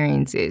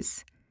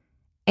experiences.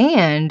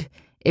 And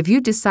if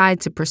you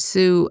decide to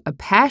pursue a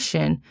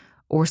passion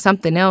or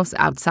something else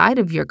outside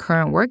of your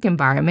current work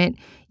environment,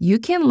 you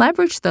can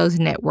leverage those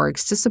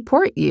networks to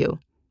support you.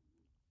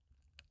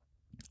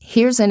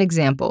 Here's an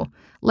example.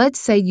 Let's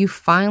say you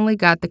finally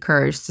got the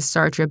courage to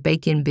start your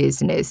baking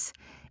business,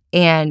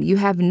 and you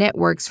have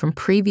networks from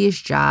previous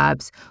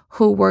jobs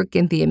who work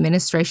in the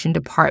administration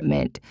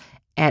department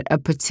at a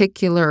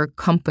particular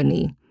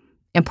company,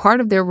 and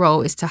part of their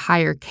role is to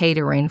hire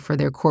catering for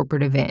their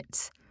corporate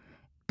events.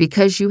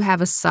 Because you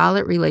have a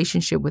solid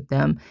relationship with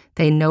them,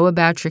 they know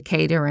about your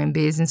catering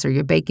business or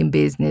your baking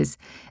business,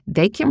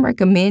 they can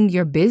recommend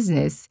your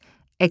business,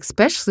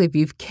 especially if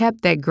you've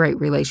kept that great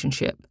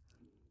relationship.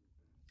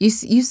 You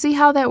see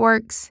how that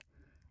works?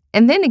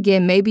 And then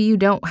again, maybe you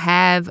don't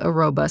have a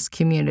robust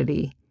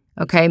community.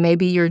 Okay,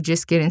 maybe you're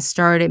just getting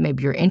started,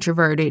 maybe you're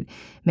introverted,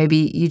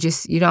 maybe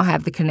you don't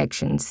have the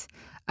connections.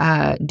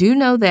 Do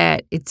know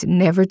that it's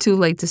never too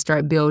late to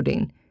start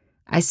building.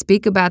 I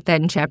speak about that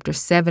in Chapter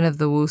 7 of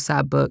the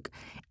Woosah book,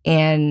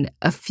 and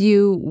a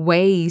few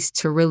ways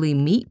to really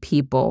meet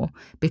people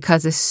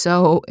because it's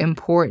so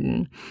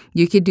important.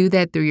 You could do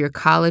that through your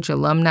college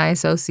alumni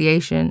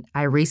association.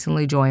 I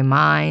recently joined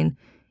mine.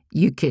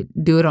 You could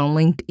do it on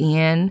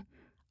LinkedIn.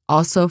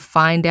 Also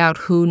find out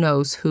who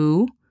knows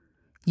who.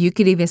 You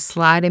could even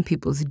slide in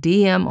people's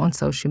DM on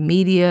social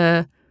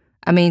media.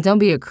 I mean, don't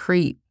be a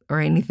creep or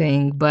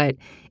anything, but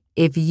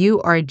if you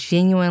are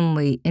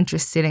genuinely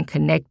interested in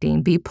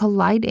connecting, be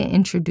polite and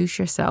introduce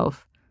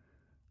yourself.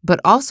 But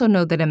also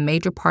know that a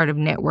major part of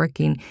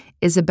networking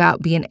is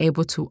about being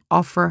able to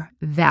offer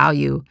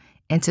value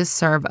and to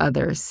serve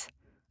others.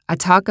 I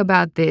talk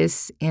about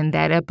this in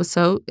that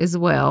episode as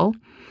well.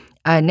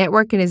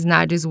 Networking is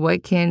not just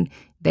what can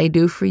they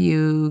do for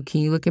you?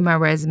 Can you look at my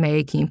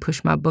resume? Can you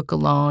push my book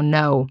along?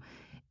 No,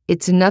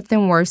 it's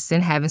nothing worse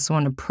than having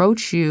someone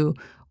approach you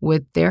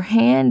with their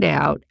hand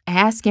out,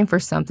 asking for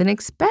something,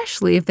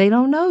 especially if they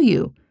don't know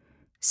you.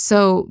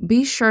 So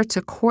be sure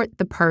to court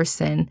the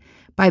person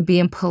by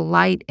being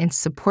polite and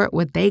support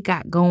what they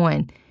got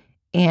going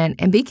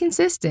and be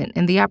consistent.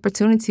 And the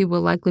opportunity will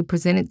likely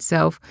present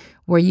itself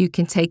where you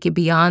can take it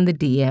beyond the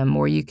DM,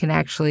 or you can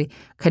actually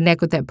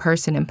connect with that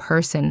person in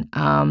person.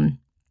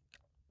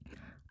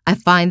 I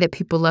find that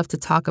people love to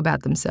talk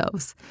about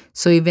themselves.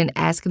 So even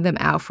asking them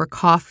out for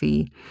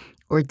coffee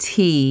or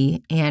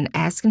tea and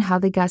asking how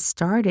they got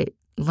started,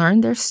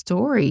 learn their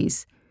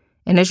stories.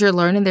 And as you're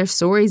learning their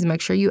stories,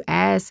 make sure you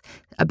ask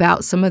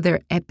about some of their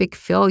epic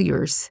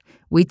failures.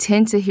 We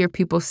tend to hear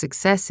people's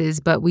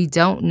successes, but we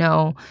don't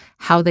know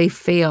how they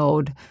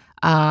failed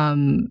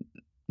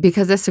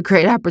because that's a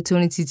great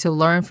opportunity to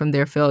learn from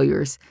their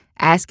failures.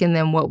 Asking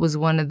them what was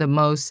one of the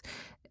most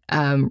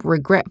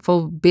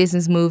regretful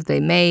business moves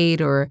they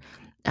made, or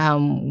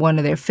one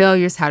of their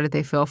failures. How did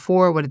they fail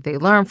forward? What did they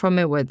learn from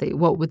it?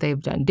 What would they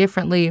have done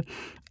differently?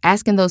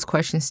 Asking those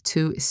questions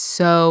too is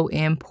so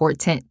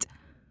important.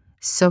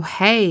 So,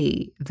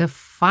 hey, the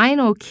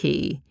final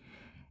key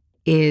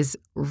is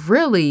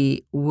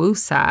really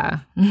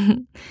woosah.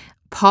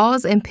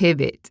 Pause and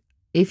pivot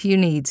if you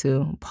need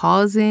to.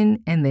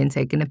 Pausing and then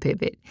taking a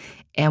pivot.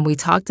 And we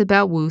talked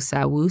about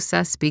woosah.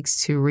 Woosah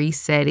speaks to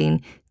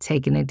resetting,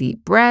 taking a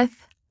deep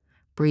breath,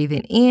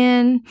 breathing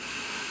in,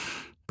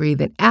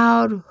 breathing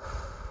out.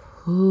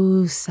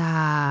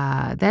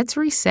 Woosah. That's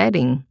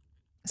resetting.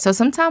 So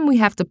sometimes we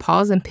have to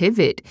pause and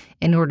pivot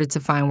in order to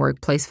find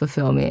workplace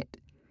fulfillment.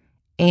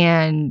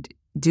 And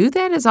do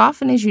that as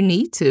often as you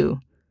need to.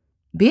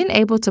 Being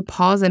able to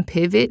pause and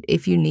pivot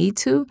if you need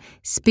to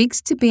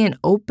speaks to being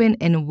open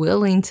and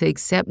willing to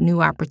accept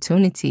new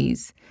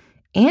opportunities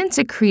and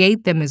to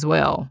create them as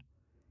well.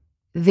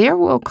 There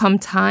will come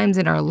times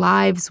in our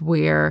lives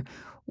where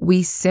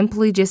we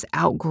simply just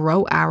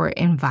outgrow our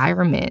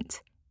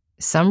environment.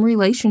 Some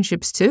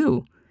relationships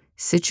too,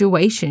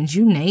 situations,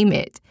 you name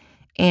it.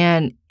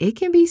 And it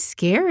can be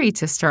scary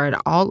to start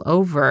all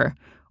over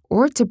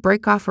or to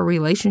break off a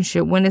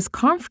relationship when it's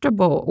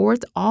comfortable or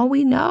it's all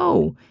we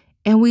know.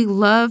 And we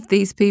love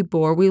these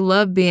people or we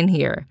love being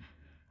here.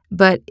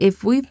 But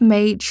if we've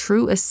made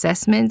true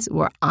assessments,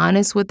 we're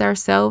honest with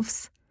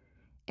ourselves,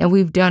 and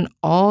we've done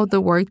all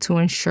the work to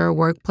ensure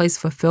workplace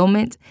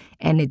fulfillment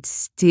and it's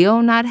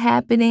still not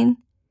happening,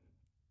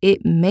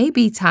 it may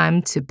be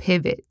time to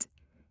pivot.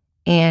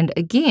 And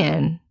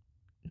again,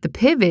 the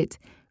pivot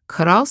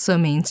could also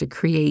mean to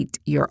create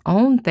your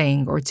own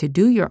thing or to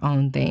do your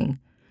own thing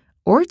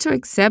or to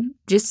accept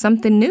just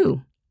something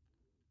new.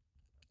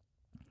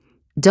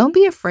 Don't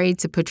be afraid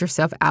to put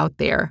yourself out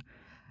there.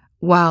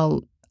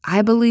 While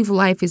I believe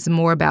life is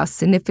more about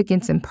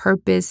significance and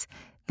purpose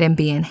than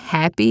being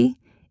happy,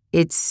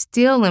 it's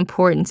still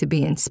important to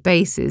be in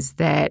spaces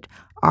that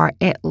are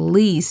at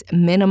least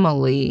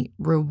minimally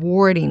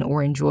rewarding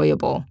or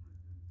enjoyable.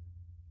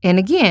 And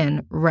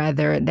again,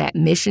 whether that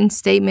mission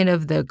statement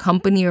of the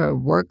company or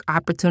work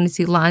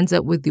opportunity lines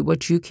up with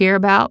what you care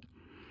about,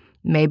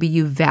 maybe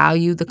you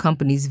value the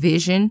company's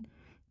vision,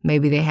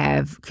 maybe they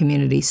have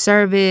community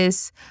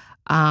service,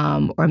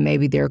 or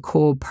maybe there are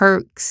cool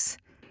perks,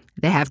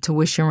 they have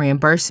tuition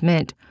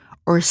reimbursement,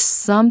 or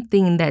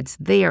something that's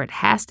there. It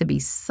has to be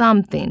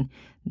something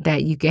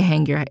that you can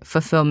hang your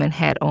fulfillment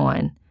hat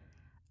on.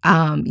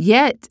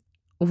 Yet,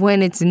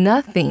 when it's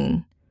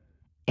nothing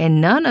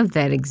and none of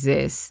that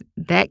exists,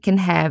 that can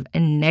have a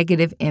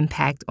negative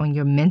impact on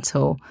your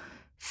mental,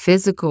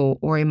 physical,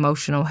 or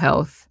emotional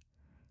health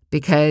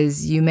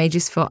because you may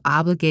just feel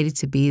obligated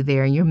to be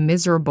there and you're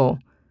miserable.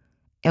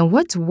 And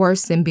what's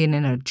worse than being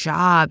in a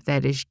job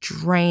that is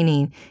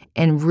draining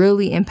and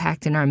really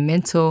impacting our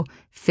mental,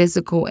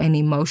 physical, and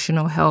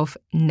emotional health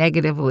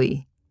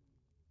negatively?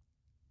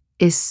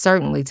 It's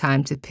certainly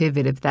time to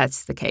pivot if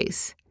that's the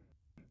case.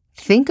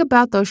 Think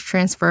about those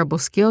transferable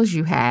skills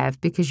you have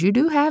because you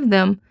do have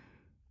them.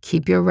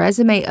 Keep your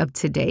resume up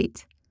to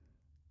date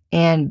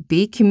and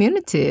be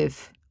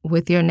communicative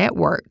with your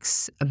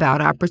networks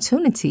about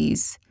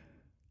opportunities.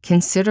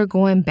 Consider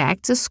going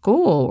back to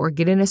school or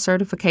getting a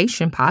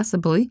certification,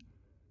 possibly.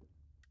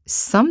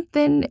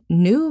 Something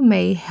new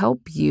may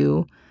help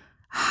you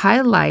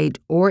highlight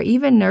or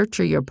even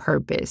nurture your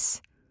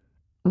purpose,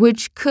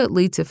 which could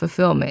lead to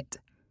fulfillment.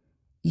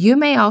 You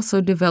may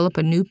also develop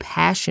a new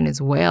passion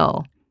as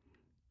well.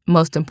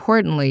 Most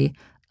importantly,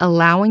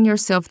 allowing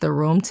yourself the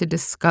room to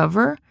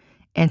discover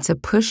and to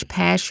push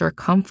past your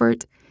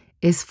comfort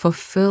is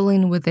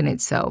fulfilling within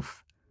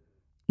itself.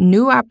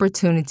 New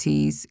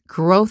opportunities,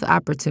 growth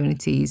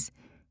opportunities,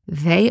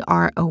 they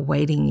are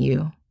awaiting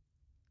you.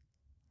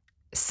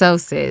 So,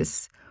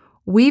 sis,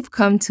 we've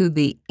come to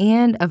the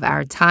end of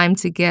our time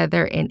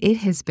together, and it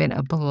has been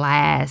a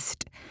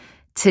blast.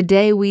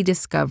 Today, we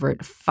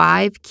discovered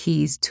 5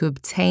 keys to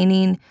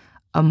obtaining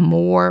a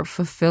more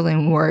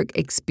fulfilling work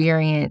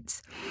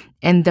experience.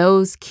 And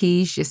those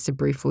keys, just to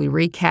briefly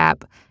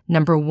recap,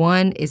 number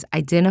 1 is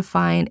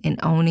identifying and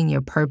owning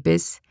your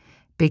purpose.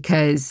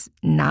 Because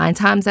 9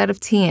 times out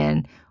of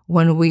 10,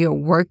 when we are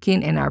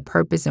working in our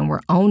purpose and we're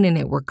owning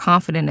it, we're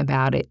confident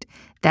about it,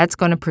 that's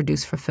going to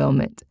produce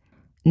fulfillment.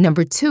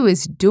 Number 2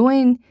 is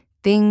doing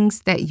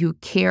things that you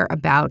care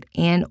about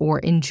and or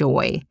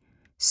enjoy.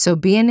 So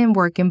being in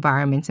work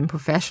environments and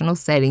professional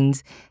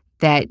settings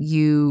that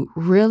you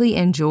really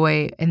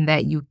enjoy and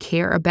that you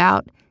care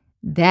about,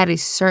 that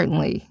is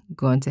certainly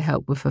going to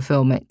help with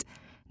fulfillment.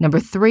 Number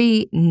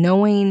 3,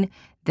 knowing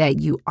that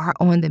you are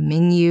on the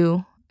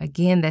menu.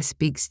 Again, that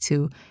speaks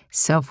to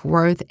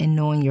self-worth and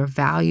knowing your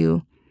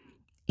value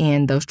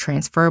and those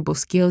transferable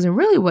skills and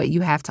really what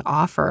you have to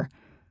offer.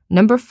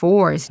 Number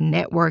 4 is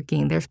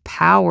networking. There's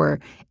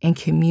power in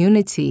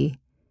community.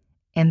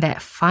 And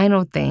that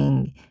final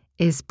thing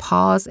is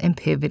pause and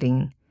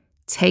pivoting,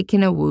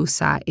 taking a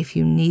woosah if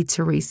you need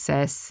to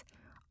recess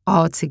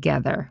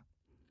altogether.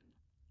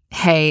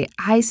 Hey,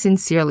 I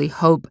sincerely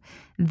hope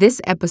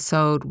this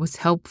episode was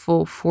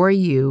helpful for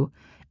you.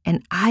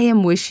 And I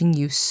am wishing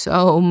you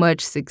so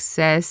much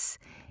success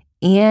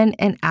in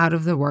and out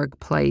of the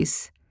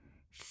workplace.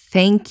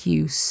 Thank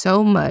you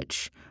so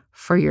much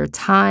for your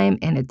time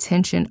and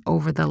attention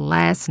over the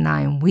last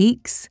 9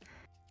 weeks.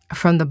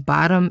 From the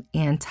bottom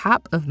and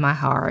top of my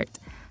heart,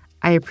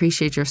 I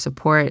appreciate your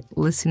support,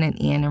 listening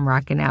in and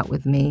rocking out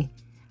with me.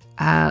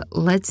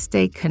 Let's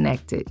stay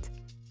connected.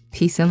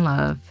 Peace and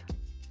love.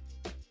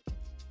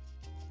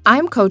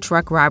 I'm Coach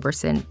Ruck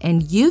Robertson,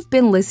 and you've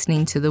been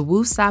listening to the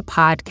Woosah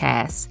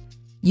Podcast.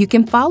 You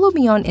can follow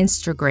me on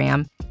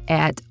Instagram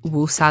at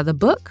Woosah the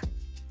Book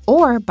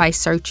or by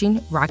searching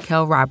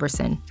Raquel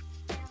Robertson.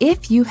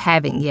 If you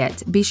haven't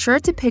yet, be sure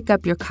to pick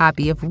up your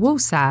copy of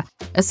Woosah,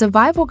 a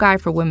survival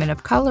guide for women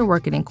of color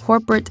working in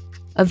corporate,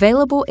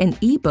 available in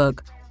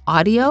ebook,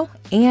 audio,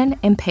 and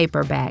in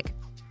paperback.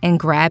 And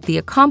grab the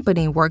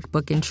accompanying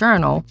workbook and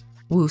journal,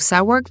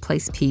 Woosah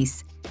Workplace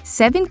Piece,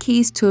 7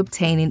 Keys to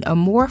Obtaining a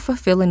More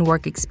Fulfilling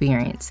Work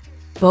Experience,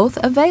 both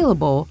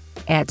available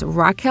at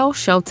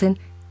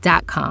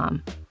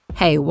RaquelShelton.com.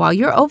 Hey, while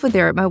you're over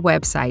there at my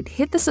website,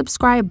 hit the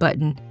subscribe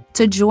button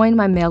to join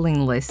my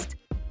mailing list.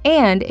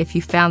 And if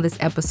you found this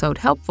episode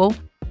helpful,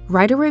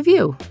 write a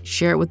review,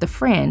 share it with a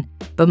friend,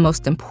 but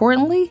most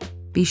importantly,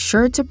 be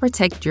sure to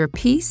protect your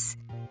peace,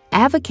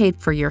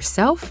 advocate for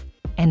yourself,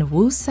 and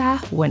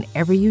woosah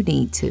whenever you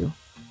need to.